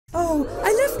Oh,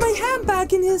 I left my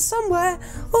handbag in here somewhere.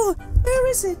 Oh, where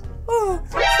is it? Oh.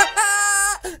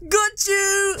 Got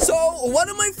you! So, one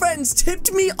of my friends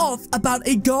tipped me off about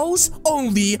a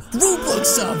girls-only Roblox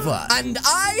server. And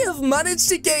I have managed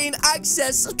to gain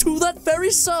access to that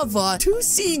very server to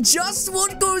see just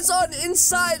what goes on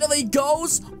inside of a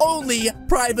girls-only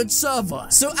private server.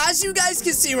 So, as you guys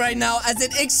can see right now, as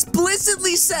it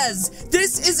explicitly says,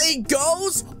 this is a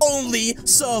girls-only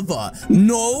server.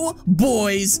 No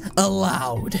boys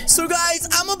allowed. So, guys,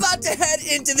 I'm about to head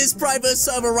into this private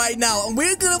server right now, and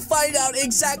we're gonna find out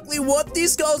exactly what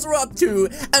these girls are up to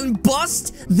and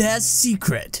bust their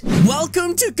secret.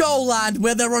 Welcome to Goland,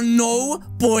 where there are no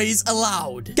boys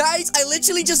allowed. Guys, I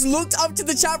literally just looked up to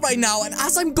the chat right now, and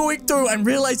as I'm going through, I'm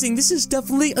realizing this is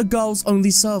definitely a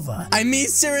girls-only server. I mean,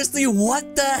 seriously,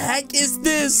 what the heck is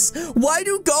this? Why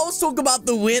do girls talk about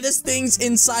the weirdest things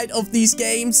inside of these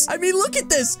games? I mean, look at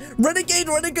this. Renegade,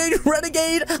 renegade,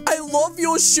 renegade. I love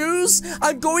your shoes.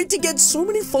 I'm going to get so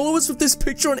many followers with this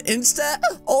picture on Insta.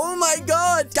 Oh my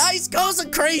god. Guys, girls are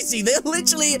crazy. They're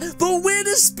literally the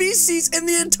weirdest species in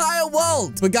the entire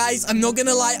world. But guys, I'm not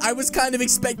gonna lie. I was kind of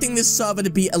expecting this server to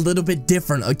be a little bit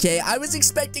different, okay? I was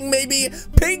expecting maybe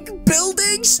pink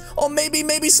buildings or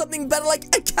maybe something better like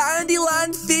a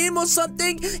Candyland theme or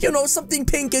something. You know, something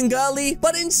pink and girly.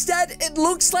 But instead, it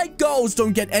looks like girls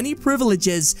don't get any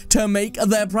privileges to make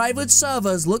their private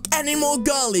servers look any more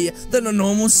girly than a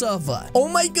normal server. Oh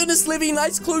my goodness, Livy,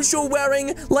 nice clothes you're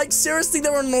wearing. Like, seriously,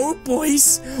 there are no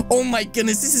boys. Oh my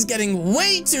goodness, this is getting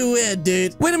way too weird,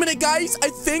 dude. Wait a minute, guys. I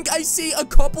think I see a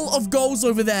couple of girls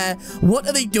over there. What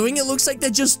are they doing? It looks like they're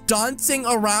just dancing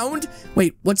around.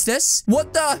 Wait, what's this?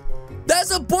 What the?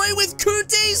 There's a boy with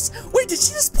cooties. Wait, did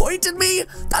she just point at me?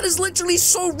 That is literally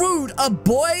so rude. A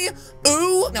boy?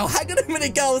 Ooh. Now, hang on a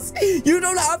minute, girls. You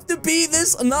don't have to be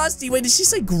this nasty. Wait, did she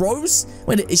say gross?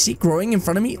 Wait, is she growing in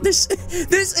front of me? This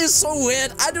is so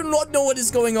weird. I do not know what is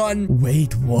going on.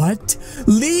 Wait, what?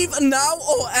 Leave now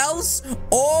or else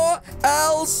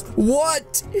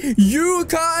what? You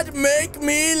can't make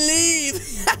me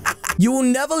leave. You will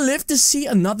never live to see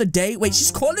another day. Wait,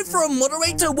 she's calling for a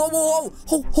moderator. Whoa, whoa,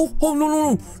 whoa. Oh,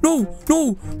 no.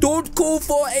 Don't call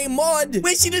for a mod.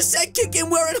 Wait, she just said kick in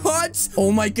wearing hearts.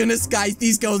 Oh my goodness, guys.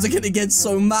 These girls are gonna get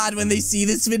so mad when they see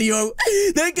this video.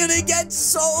 They're gonna get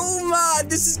so mad.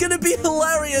 This is gonna be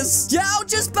hilarious. Yeah, I'll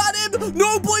just ban him.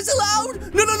 No boys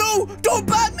allowed. No. Don't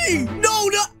ban me. No.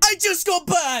 I just got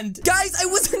banned. Guys, I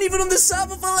wasn't even on the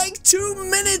server for like 2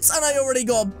 minutes and I already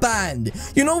got banned.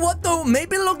 You know what though?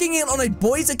 Maybe logging in on a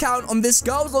boys account on this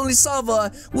girls only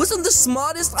server wasn't the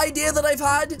smartest idea that I've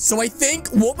had. So I think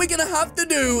what we're gonna have to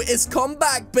do is come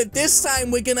back, but this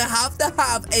time we're gonna have to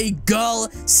have a girl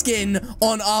skin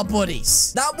on our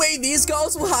bodies. That way these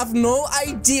girls will have no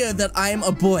idea that I am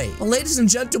a boy. But ladies and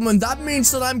gentlemen, that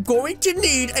means that I'm going to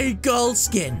need a girl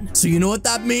skin. So you know what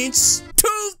that means?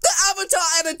 To the avatar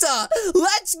editor.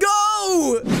 Let's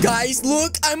go. Guys,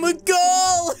 look, I'm a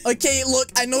girl. Okay, look,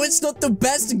 I know it's not the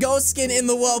best girl skin in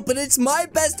the world, but it's my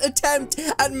best attempt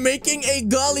at making a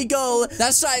girly girl.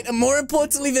 That's right. And more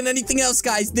importantly than anything else,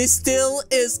 guys, this still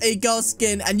is a girl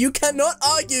skin. And you cannot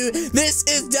argue this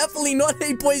is definitely not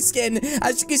a boy skin.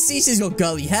 As you can see, she's got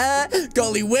girly hair,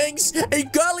 girly wings, a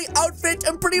girly outfit,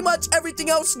 and pretty much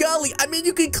everything else girly. I mean,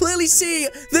 you can clearly see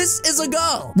this is a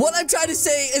girl. What I'm trying to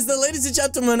say is that, ladies and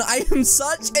gentlemen, I am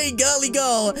such a girly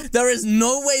girl. There is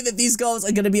no way that these girls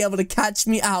are going to be able to catch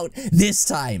me out this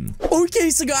time. Okay,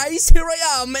 so guys, here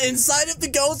I am inside of the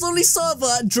girls only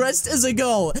server dressed as a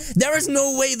girl. There is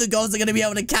no way the girls are going to be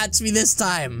able to catch me this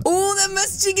time. Oh, they're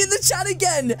messaging in the chat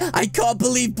again. I can't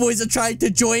believe boys are trying to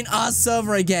join our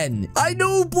server again. I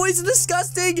know, boys are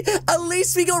disgusting. At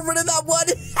least we got rid of that one.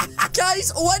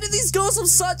 Guys, why do these girls have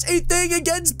such a thing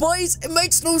against boys? It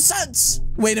makes no sense.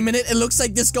 Wait a minute, it looks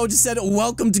like this girl just said,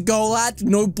 welcome to Goland,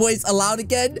 no boys allowed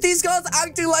again. These girls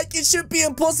acting like it should be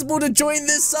impossible to join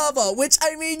this server, which,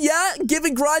 I mean, yeah,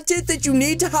 given granted that you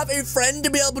need to have a friend to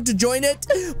be able to join it,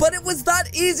 but it was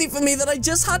that easy for me that I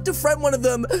just had to friend one of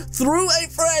them through a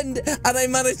friend, and I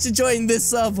managed to join this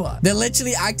server. They're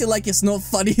literally acting like it's not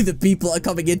funny that people are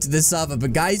coming into this server,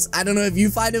 but guys, I don't know if you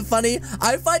find it funny.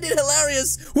 I find it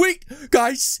hilarious. Wait,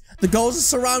 guys, the girls are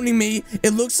surrounding me.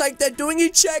 It looks like they're doing a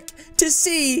check to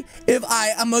see if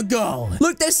I am a girl.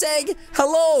 Look, they're saying,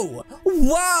 Hello.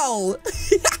 Wow.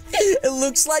 It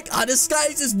looks like our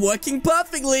disguise is working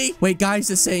perfectly. Wait, guys,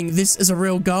 they're saying this is a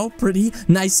real girl. Pretty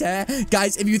nice hair.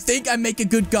 Guys, if you think I make a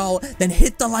good girl, then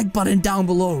hit the like button down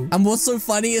below. And what's so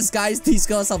funny is, guys, these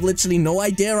girls have literally no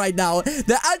idea right now.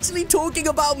 They're actually talking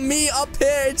about me up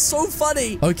here. It's so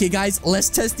funny. Okay, guys, let's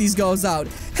test these girls out.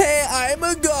 Hey, I'm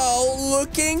a girl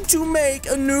looking to make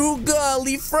a new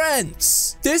girly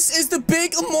friends. This is the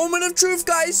big moment of truth,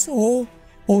 guys. Oh,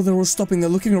 they're all stopping. They're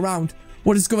looking around.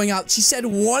 What is going out? She said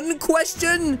one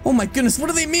question? Oh my goodness, what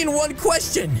do they mean one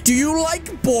question? Do you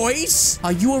like boys?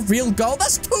 Are you a real girl?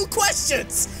 That's 2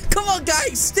 questions. Come on,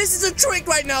 guys. This is a trick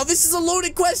right now. This is a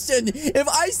loaded question. If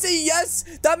I say yes,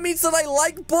 that means that I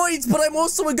like boys, but I'm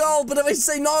also a girl. But if I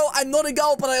say no, I'm not a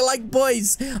girl, but I like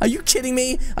boys. Are you kidding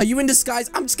me? Are you in disguise?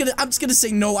 I'm just gonna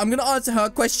say no. I'm gonna answer her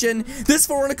question. This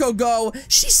Veronica girl,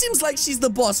 she seems like she's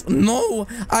the boss. No,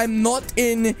 I'm not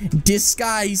in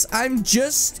disguise. I'm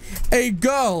just a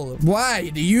girl. Why?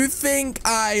 Do you think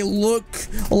I look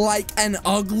like an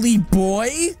ugly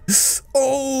boy?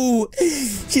 Oh,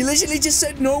 she literally just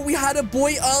said no, we had a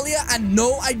boy earlier, and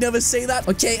no, I never say that.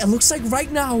 Okay, it looks like right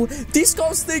now these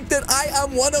girls think that I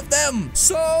am one of them.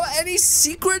 So any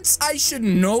secrets I should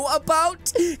know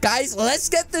about? Guys, let's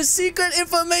get the secret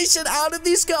information out of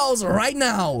these girls right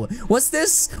now. What's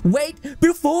this? Wait,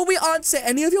 before we answer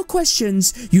any of your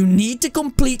questions, you need to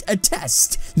complete a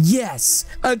test. Yes,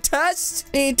 a test?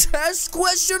 A test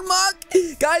question mark?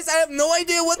 Guys, I have no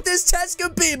idea what this test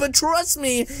could be, but trust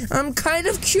me, I'm kind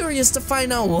of curious to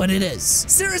find out what it is.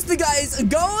 Seriously, guys,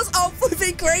 girls are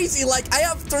flipping crazy. Like, I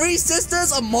have 3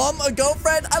 sisters, a mom, a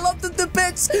girlfriend. I love them to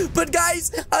bits. But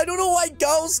guys, I don't know why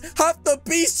girls have to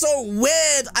be so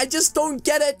weird. I just don't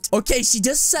get it. Okay, she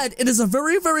just said it is a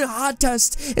very, very hard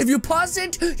test. If you pass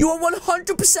it, you are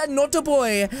 100% not a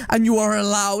boy, and you are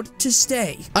allowed to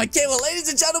stay. Okay, well, ladies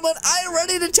and gentlemen, I am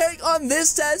ready to take on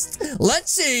this test.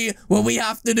 Let's see what we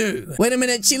have to do. Wait a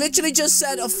minute. She literally just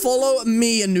said, follow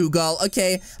me, a new girl.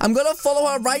 Okay, I'm gonna follow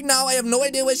her right now. I have no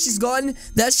idea where she's gone.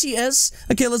 There she is.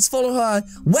 Okay, let's follow her.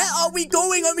 Where are we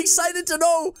going? I'm excited to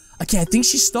know. Okay, I think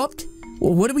she stopped.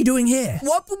 Well, what are we doing here?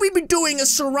 What would we be doing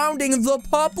surrounding the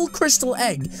purple crystal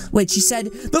egg? Wait, she said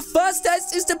the first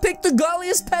test is to pick the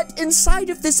girliest pet inside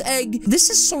of this egg. This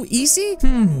is so easy.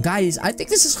 Guys, I think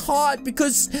this is hard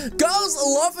because girls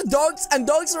love dogs and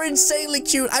dogs are insanely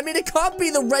cute. I mean, it can't be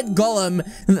the red golem.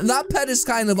 That pet is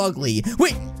kind of ugly.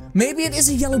 Wait. Maybe it is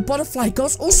a yellow butterfly.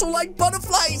 Girls also like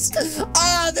butterflies.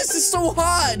 This is so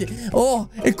hard. Oh,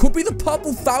 it could be the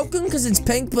purple falcon because it's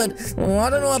pink, but I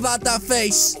don't know about that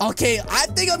face. Okay, I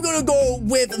think I'm gonna go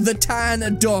with the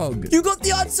tan dog. You got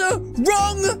the answer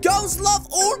wrong. Girls love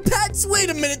all pets. Wait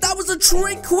a minute, that was a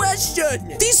trick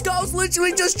question. These girls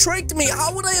literally just tricked me.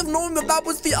 How would I have known that that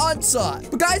was the answer?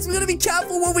 But guys, we gotta be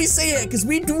careful what we say here because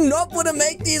we do not want to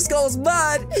make these girls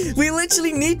mad. We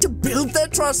literally need to build their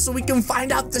trust so we can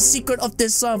find out the secret of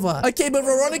this server. Okay, but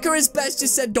Veronica is best. She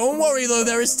said, don't worry though,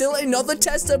 there is still another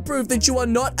test to prove that you are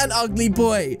not an ugly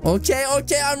boy. Okay,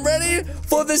 I'm ready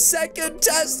for the second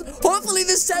test. Hopefully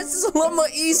this test is a lot more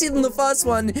easy than the first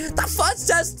one. That first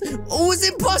test was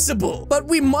impossible. But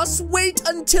we must wait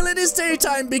until it is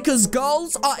daytime because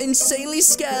girls are insanely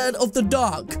scared of the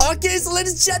dark. Okay, so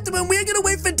ladies and gentlemen, we're gonna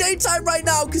wait for daytime right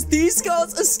now because these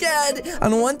girls are scared.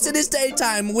 And once it is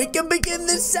daytime, we can begin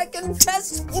this second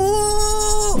test.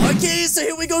 Ooh! Okay, so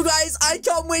here we go, guys. I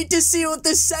can't wait to see what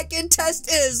the second test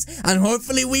is. And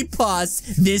hopefully we pass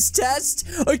this test.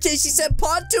 Okay, she said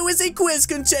part 2 is a quiz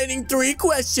containing 3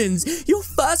 questions. Your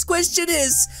first question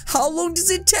is, how long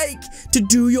does it take to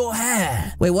do your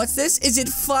hair? Wait, what's this? Is it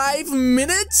 5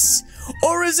 minutes?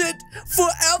 Or is it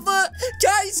forever?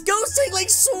 Guys, girls take like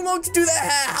so long to do their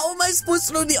hair. How am I supposed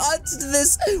to know the answer to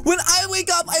this? When I wake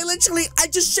up, I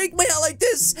just shake my hair like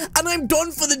this and I'm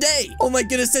done for the day. Oh my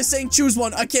goodness, they're saying choose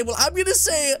one. Okay, well, I'm gonna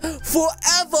say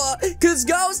forever because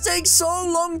girls take so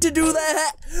long to do their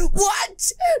hair.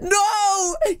 What?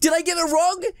 No! Did I get it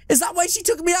wrong? Is that why she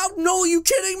took me out? No, are you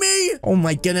kidding me? Oh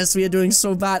my goodness, we are doing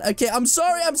so bad. Okay, I'm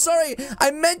sorry.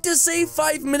 I meant to say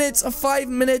 5 minutes, 5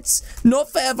 minutes,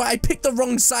 not forever. I picked the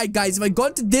wrong side, guys. If I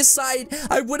gone to this side,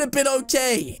 I would have been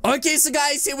okay. Okay, so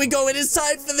guys, here we go. It is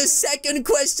time for the second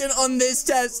question on this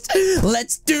test.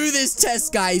 Let's do this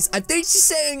test, guys. I think she's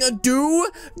saying do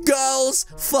girls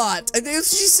fart. I think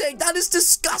that's what she's saying. That is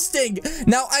disgusting.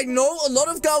 Now, I know a lot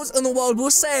of girls in the world will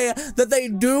say that they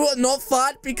do not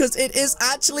fart because it is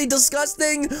actually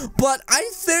disgusting, but I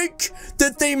think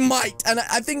that they might. And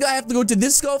I think I have to go to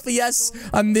this girl for yes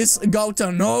and this girl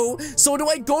to no. So do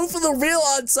I go for the real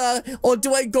answer or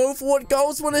do I go for what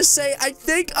girls want to say? I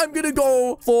think I'm gonna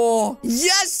go 4.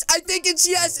 Yes, I think it's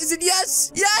yes. Is it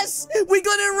yes? Yes, we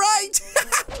got it right.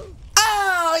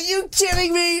 Oh, are you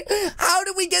kidding me? How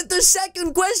did we get the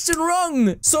second question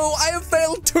wrong? So I have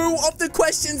failed 2 of the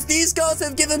questions these girls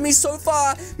have given me so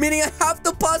far, meaning I have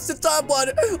to pass the third one,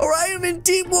 or I am in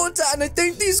deep water, and I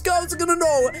think these girls are gonna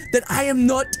know that I am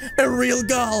not a real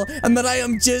girl, and that I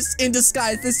am just in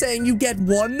disguise. They're saying you get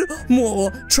 1 more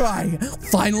try.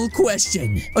 Final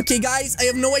question. Okay, guys, I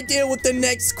have no idea what the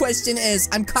next question is.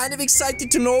 I'm kind of excited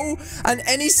to know, and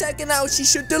any second now she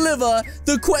should deliver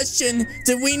the question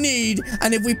that we need.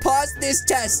 And if we pass this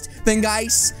test, then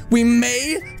guys, we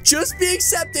may just be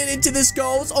accepted into this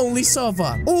girls only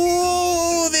server.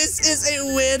 Oh, this is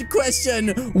a weird question.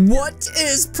 What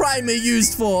is primer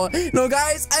used for? No,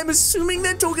 guys, I'm assuming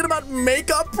they're talking about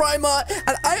makeup primer,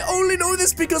 and I only know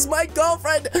this because my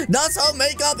girlfriend does her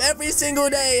makeup every single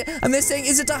day. And they're saying,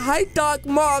 is it to hide dark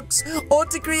marks or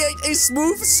to create a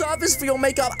smooth surface for your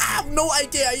makeup? I have no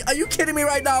idea. Are you kidding me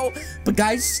right now? But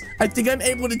guys, I think I'm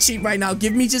able to cheat right now.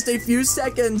 Give me just a few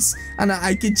seconds and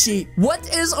I can cheat.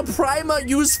 What is a primer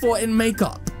used for in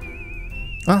makeup?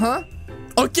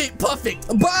 Okay, perfect.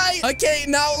 Bye. Okay,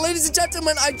 now, ladies and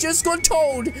gentlemen, I just got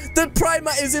told that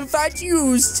primer is in fact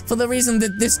used for the reason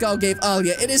that this girl gave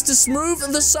earlier. It is to smooth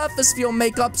the surface for your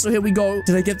makeup. So here we go.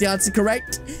 Did I get the answer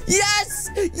correct?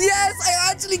 Yes! Yes,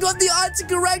 I actually got the answer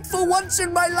correct for once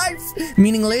in my life.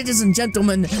 Meaning, ladies and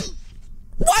gentlemen,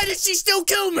 why did she still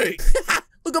kill me?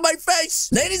 Look at my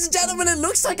face. Ladies and gentlemen, it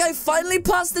looks like I finally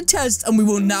passed the test, and we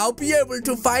will now be able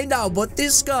to find out what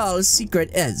this girl's secret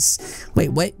is. Wait,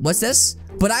 what's this?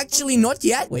 But actually not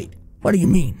yet. Wait, what do you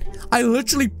mean? I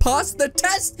literally passed the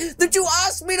test that you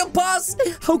asked me to pass.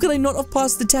 How could I not have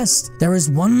passed the test? There is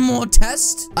one more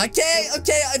test. Okay.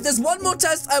 If there's one more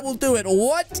test, I will do it.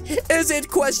 What is it?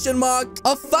 Question mark.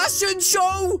 A fashion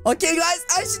show? Okay, guys,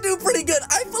 I should do pretty good.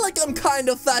 I feel like I'm kind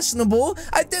of fashionable.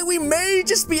 I think we may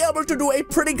just be able to do a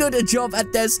pretty good job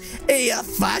at this. A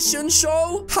fashion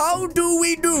show? How do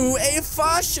we do a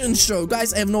fashion show?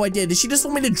 Guys, I have no idea. Did she just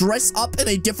want me to dress up in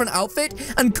a different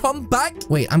outfit and come back?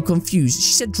 Wait, I'm confused.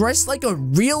 She said dress like a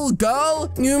real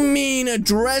girl? You mean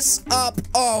dress up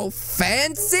all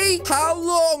fancy? How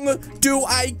long do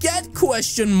I get?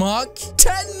 Question mark.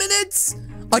 10 minutes?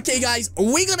 Okay, guys,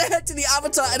 we're gonna head to the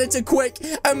avatar editor quick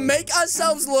and make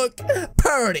ourselves look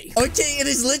pretty. Okay, it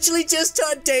is literally just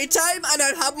turned daytime, and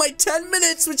I have my 10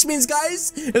 minutes, which means,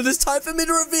 guys, it is time for me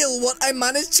to reveal what I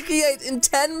managed to create in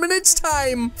 10 minutes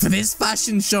time for this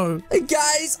fashion show.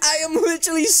 Guys, I am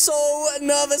literally so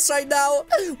nervous right now.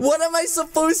 What am I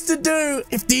supposed to do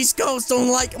if these girls don't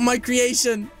like my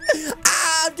creation?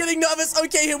 I'm getting nervous.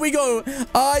 Okay, here we go.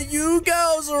 Are you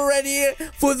girls ready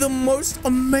for the most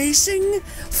amazing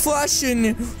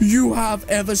fashion you have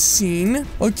ever seen?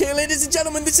 Okay, ladies and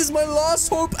gentlemen, this is my last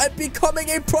hope at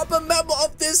becoming a proper member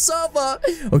of this server.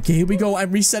 Okay, here we go.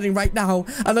 I'm resetting right now,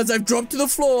 and as I've dropped to the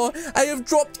floor, I have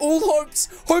dropped all hopes,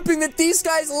 hoping that these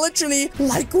guys literally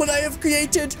like what I have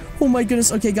created. Oh my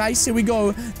goodness. Okay, guys, here we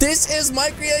go. This is my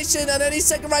creation, and any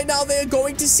second right now they are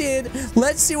going to see it.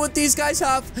 Let's see what these guys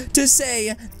have to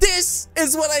say. This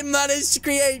is what I managed to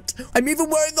create. I'm even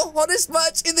wearing the hottest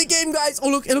merch in the game, guys. Oh,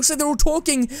 look, it looks like they're all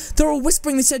talking. They're all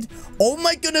whispering. They said, oh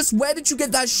my goodness, where did you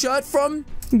get that shirt from?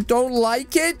 You don't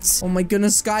like it? Oh my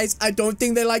goodness, guys, I don't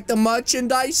think they like the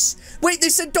merchandise. Wait, they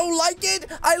said don't like it?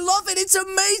 I love it. It's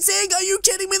amazing. Are you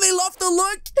kidding me? They love the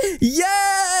look.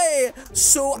 Yay!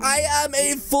 So I am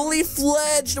a fully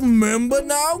fledged member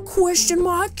now? Question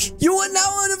mark. You are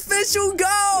now an official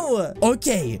girl.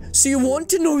 Okay, so you want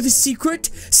to know the secret?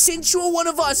 Since you're one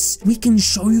of us, we can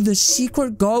show you the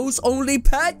secret girls only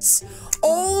pets.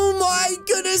 Oh my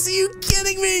goodness, are you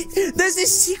kidding me? There's a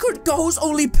secret girls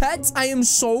only pets. I am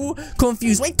so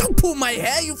confused. Wait, don't pull my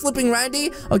hair, you flipping Randy.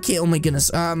 Okay, oh my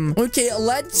goodness. Okay,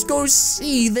 let's go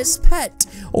see this pet.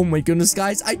 Oh my goodness,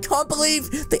 guys, I can't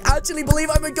believe they actually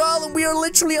believe I'm a girl, and we are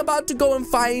literally about to go and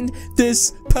find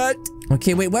this pet.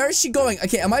 Okay, wait, where is she going?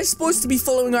 Okay, am I supposed to be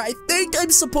following her? I think I'm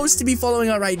supposed to be following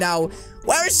her right now.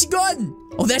 Where is she gone?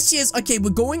 Oh, there she is. Okay, we're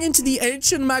going into the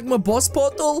ancient magma boss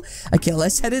portal. Okay,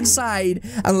 let's head inside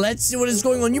and let's see what is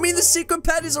going on. You mean the secret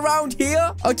pet is around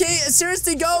here? Okay,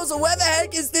 seriously, girls, where the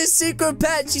heck is this secret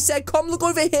pet? She said, come look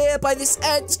over here by this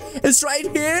edge. It's right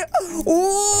here.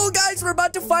 Oh, guys, we're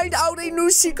about to find out a new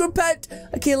secret pet.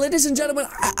 Okay, ladies and gentlemen,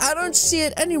 I don't see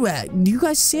it anywhere. Do you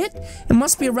guys see it? It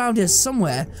must be around here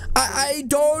somewhere. I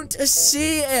don't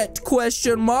see it.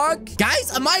 Question mark.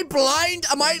 Guys, am I blind?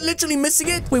 Am I literally missing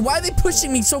it? Wait, why are they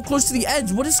pushing me so close to the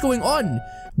edge? What is going on?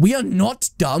 We are not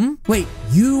dumb. Wait,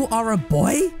 you are a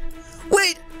boy?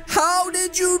 Wait, How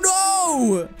did you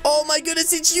know? Oh my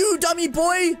goodness, it's you, dummy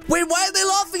boy. Wait, why are they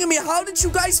laughing at me? How did you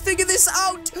guys figure this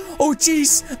out? Oh,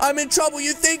 jeez, I'm in trouble.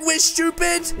 You think we're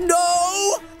stupid?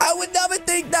 No, I would never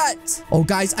think that. Oh,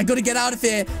 guys, I gotta get out of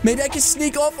here. Maybe I can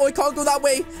sneak off, or I can't go that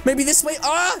way. Maybe this way.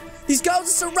 These girls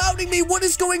are surrounding me. What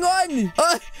is going on?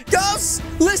 Girls,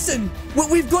 listen.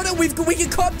 We can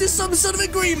come to some sort of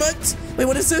agreement. Wait,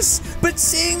 what is this? But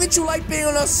seeing that you like being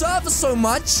on our server so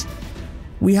much,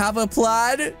 we have a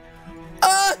plan.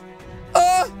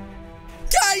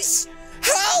 Guys,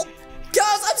 help!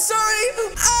 Girls, I'm sorry.